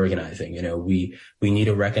socialist organizing. We need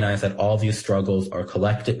to recognize that all these struggles are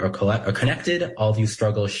connected. All these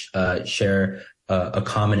struggles share a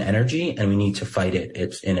common energy, and we need to fight it.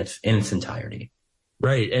 It's in its entirety.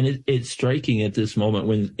 Right. And it's striking at this moment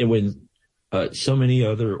when so many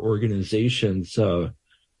other organizations,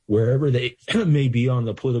 wherever they may be on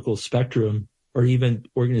the political spectrum, or even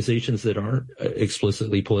organizations that aren't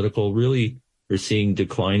explicitly political, really are seeing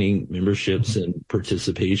declining memberships and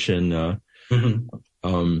participation.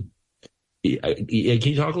 Can you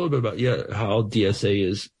talk a little bit about how DSA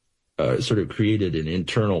is sort of created an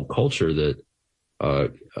internal culture that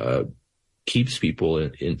keeps people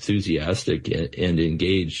enthusiastic and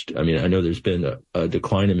engaged? I know there's been a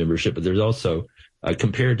decline in membership, but there's also,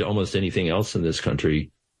 compared to almost anything else in this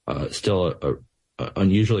country, still a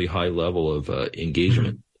unusually high level of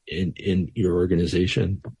engagement in your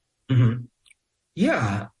organization.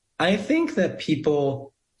 Yeah, I think that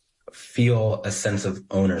people feel a sense of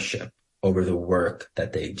ownership over the work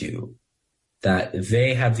that they do, that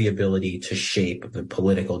they have the ability to shape the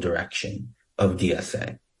political direction of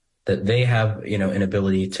DSA, that they have, an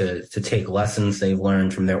ability to take lessons they've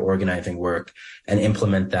learned from their organizing work and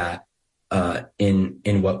implement that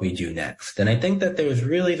in what we do next. And I think that there's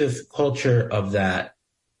really this culture of that.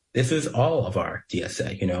 This is all of our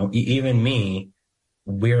DSA, even me,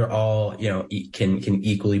 we're all, can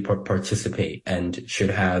equally participate and should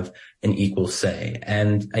have an equal say.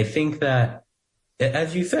 And I think that,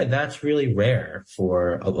 as you said, that's really rare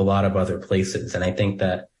for a lot of other places. And I think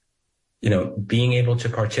that, being able to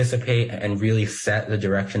participate and really set the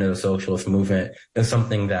direction of the socialist movement is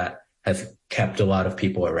something that has kept a lot of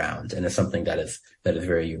people around, and is something that is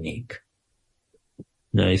very unique.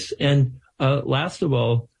 Nice. And last of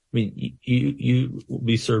all, I mean, you will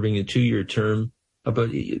be serving a 2-year term,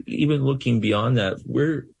 but even looking beyond that,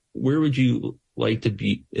 where would you like to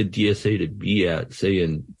be a DSA to be at, say,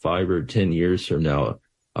 in 5 or 10 years from now?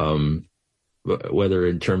 Whether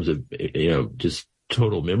in terms of, just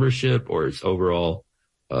total membership or its overall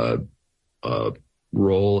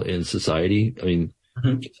role in society. I mean,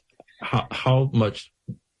 how much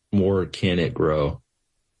more can it grow?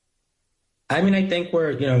 I mean, I think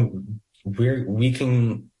we're going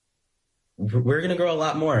to grow a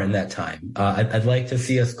lot more in that time. I'd like to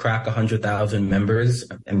see us crack 100,000 members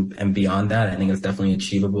and beyond that. I think it's definitely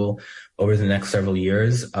achievable over the next several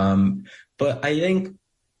years. But I think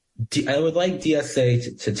I would like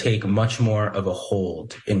DSA to take much more of a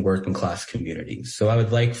hold in working class communities. So I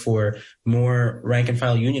would like for more rank and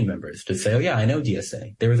file union members to say, oh yeah, I know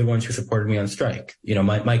DSA. They were the ones who supported me on strike.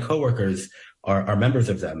 My coworkers are members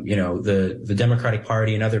of them. The Democratic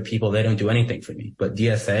Party and other people, they don't do anything for me. But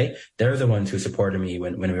DSA, they're the ones who supported me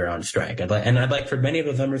when we were on strike. I'd like for many of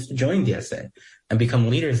those members to join DSA and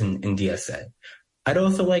become leaders in DSA. I'd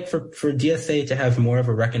also like for DSA to have more of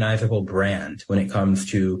a recognizable brand when it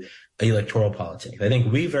comes to electoral politics. I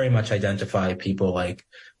think we very much identify people like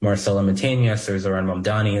Marcela Matanias or Zoran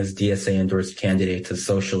Mamdani as DSA-endorsed candidates as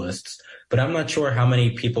socialists. But I'm not sure how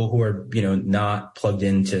many people who are, not plugged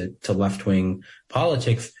into left-wing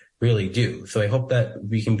politics really do. So I hope that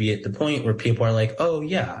we can be at the point where people are like, oh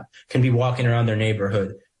yeah, can be walking around their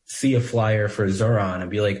neighborhood, see a flyer for Zoran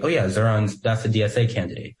and be like, oh yeah, that's a DSA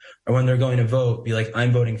candidate. Or when they're going to vote, be like,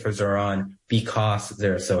 I'm voting for Zoran because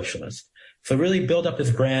they're a socialist. So really build up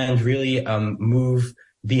this brand, really move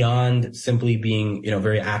beyond simply being,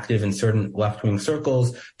 very active in certain left-wing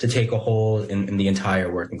circles to take a hold in the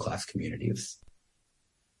entire working class communities.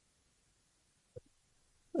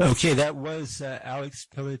 Okay, that was Alex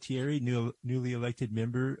Pellittieri, newly elected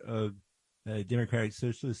member of Democratic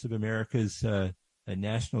Socialists of America's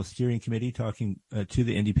National Steering Committee, talking to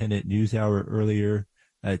the Independent News Hour earlier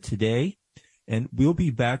today. And we'll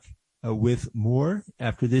be back with more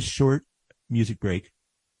after this short music break.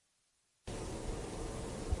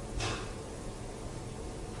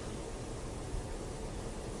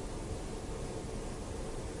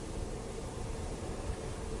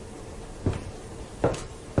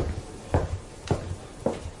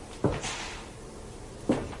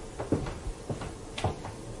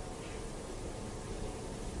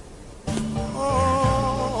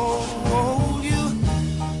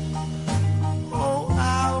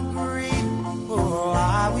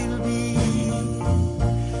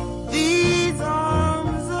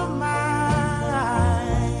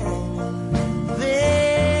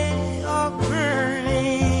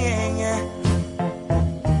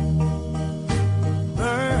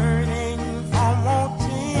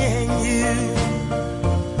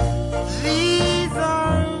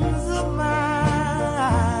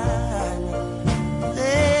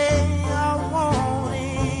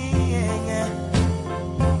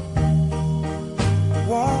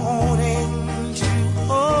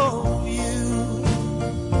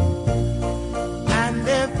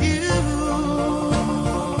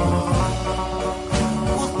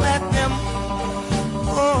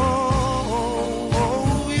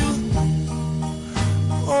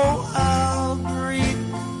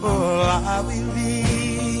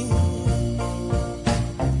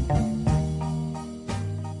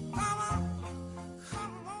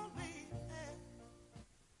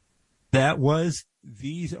 That was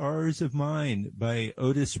These R's of Mine by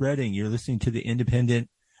Otis Redding. You're listening to the Independent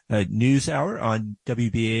News Hour on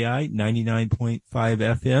WBAI 99.5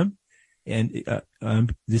 FM.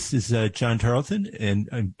 And this is John Tarleton, and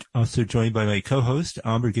I'm also joined by my co-host,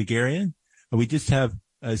 Amber Gagarian. We just have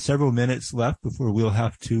several minutes left before we'll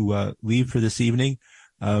have to leave for this evening.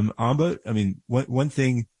 Amber, I mean, one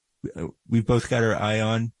thing we've both got our eye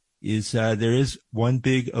on is there is one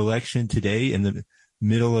big election today in the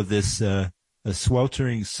middle of this a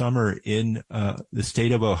sweltering summer in the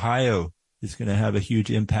state of Ohio. Is going to have a huge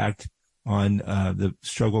impact on the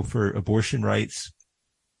struggle for abortion rights.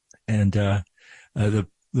 And the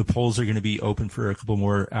polls are going to be open for a couple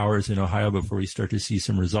more hours in Ohio before we start to see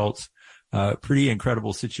some results. Pretty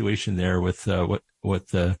incredible situation there with what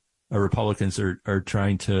the Republicans are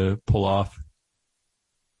trying to pull off.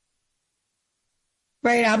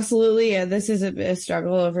 Right, absolutely. This is a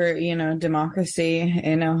struggle over, democracy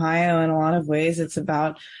in Ohio. In a lot of ways, it's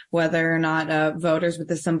about whether or not voters with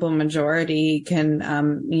a simple majority can,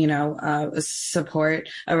 support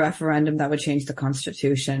a referendum that would change the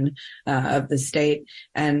constitution of the state.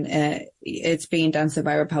 And it's being done so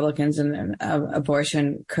by Republicans and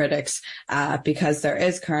abortion critics because there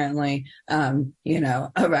is currently, a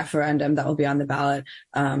referendum that will be on the ballot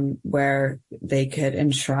where they could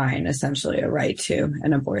enshrine essentially a right to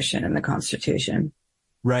an abortion in the Constitution.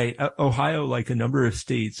 Right. Ohio, like a number of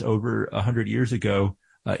states over 100 years ago,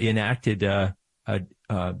 enacted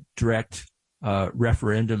direct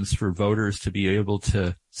referendums for voters to be able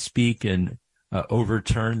to speak and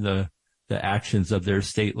overturn the actions of their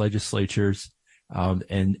state legislatures.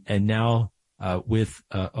 And now with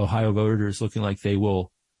Ohio voters looking like they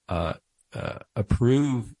will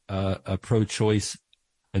approve a pro-choice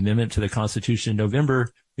amendment to the Constitution in November,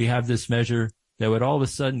 we have this measure that would all of a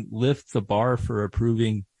sudden lift the bar for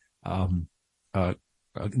approving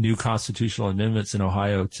new constitutional amendments in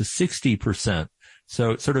Ohio to 60%.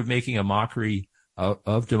 So sort of making a mockery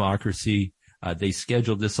of democracy. They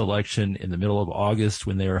scheduled this election in the middle of August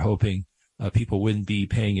when they were hoping people wouldn't be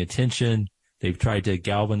paying attention. They've tried to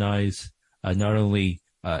galvanize not only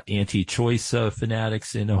anti-choice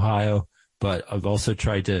fanatics in Ohio, but I've also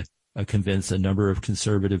tried to convince a number of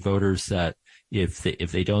conservative voters that if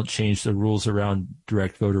they don't change the rules around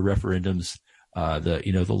direct voter referendums,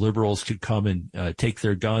 the liberals could come and take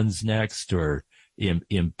their guns next, or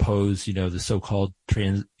impose the so-called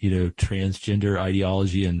transgender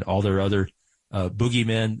ideology and all their other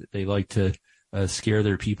boogeymen that they like to scare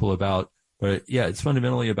their people about. But yeah, it's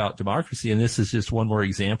fundamentally about democracy, and this is just one more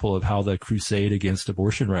example of how the crusade against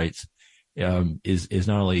abortion rights is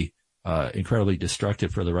not only incredibly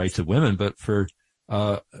destructive for the rights of women, but for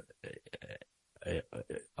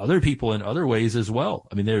other people in other ways as well.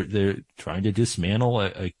 I mean, they're trying to dismantle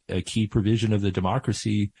a key provision of the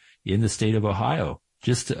democracy in the state of Ohio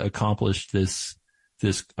just to accomplish this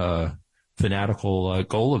fanatical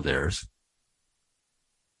goal of theirs.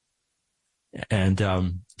 And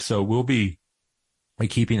so we'll be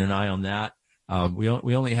keeping an eye on that. We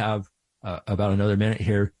only have about another minute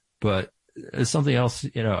here, but something else,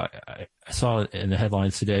 I saw in the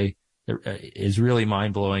headlines today that is really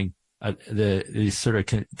mind-blowing. The sort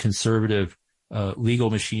of conservative legal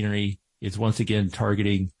machinery is once again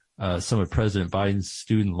targeting some of President Biden's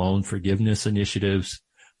student loan forgiveness initiatives,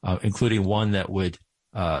 including one that would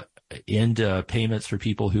end payments for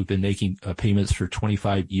people who've been making payments for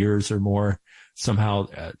 25 years or more. Somehow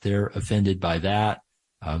they're offended by that.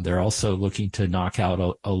 They're also looking to knock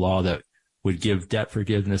out a law that would give debt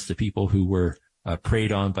forgiveness to people who were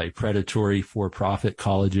preyed on by predatory for-profit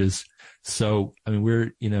colleges. So, I mean,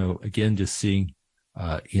 we're, again, just seeing,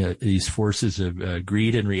 these forces of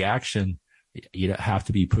greed and reaction, have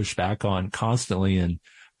to be pushed back on constantly. And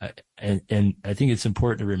I think it's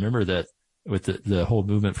important to remember that with the whole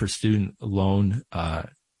movement for student loan,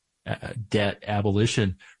 debt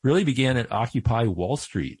abolition really began at Occupy Wall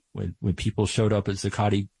Street when people showed up at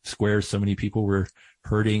Zuccotti Square. So many people were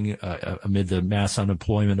hurting amid the mass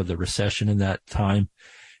unemployment of the recession in that time.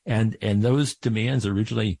 And those demands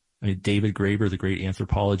originally, David Graeber, the great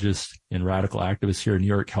anthropologist and radical activist here in New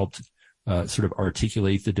York, helped sort of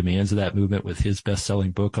articulate the demands of that movement with his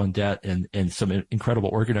best-selling book on debt. And some incredible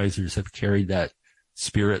organizers have carried that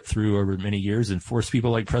spirit through over many years and forced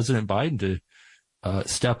people like President Biden to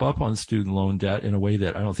step up on student loan debt in a way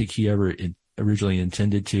that I don't think he ever originally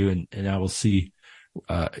intended to. And now we'll see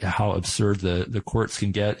how absurd the courts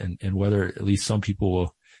can get and whether at least some people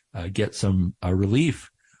will get some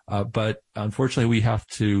relief. But unfortunately, we have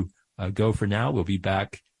to go for now. We'll be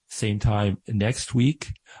back same time next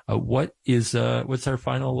week. What's our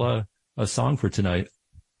final song for tonight?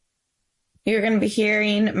 You're going to be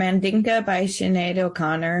hearing Mandinka by Sinead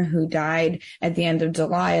O'Connor, who died at the end of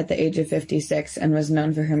July at the age of 56 and was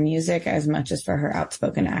known for her music as much as for her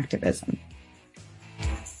outspoken activism.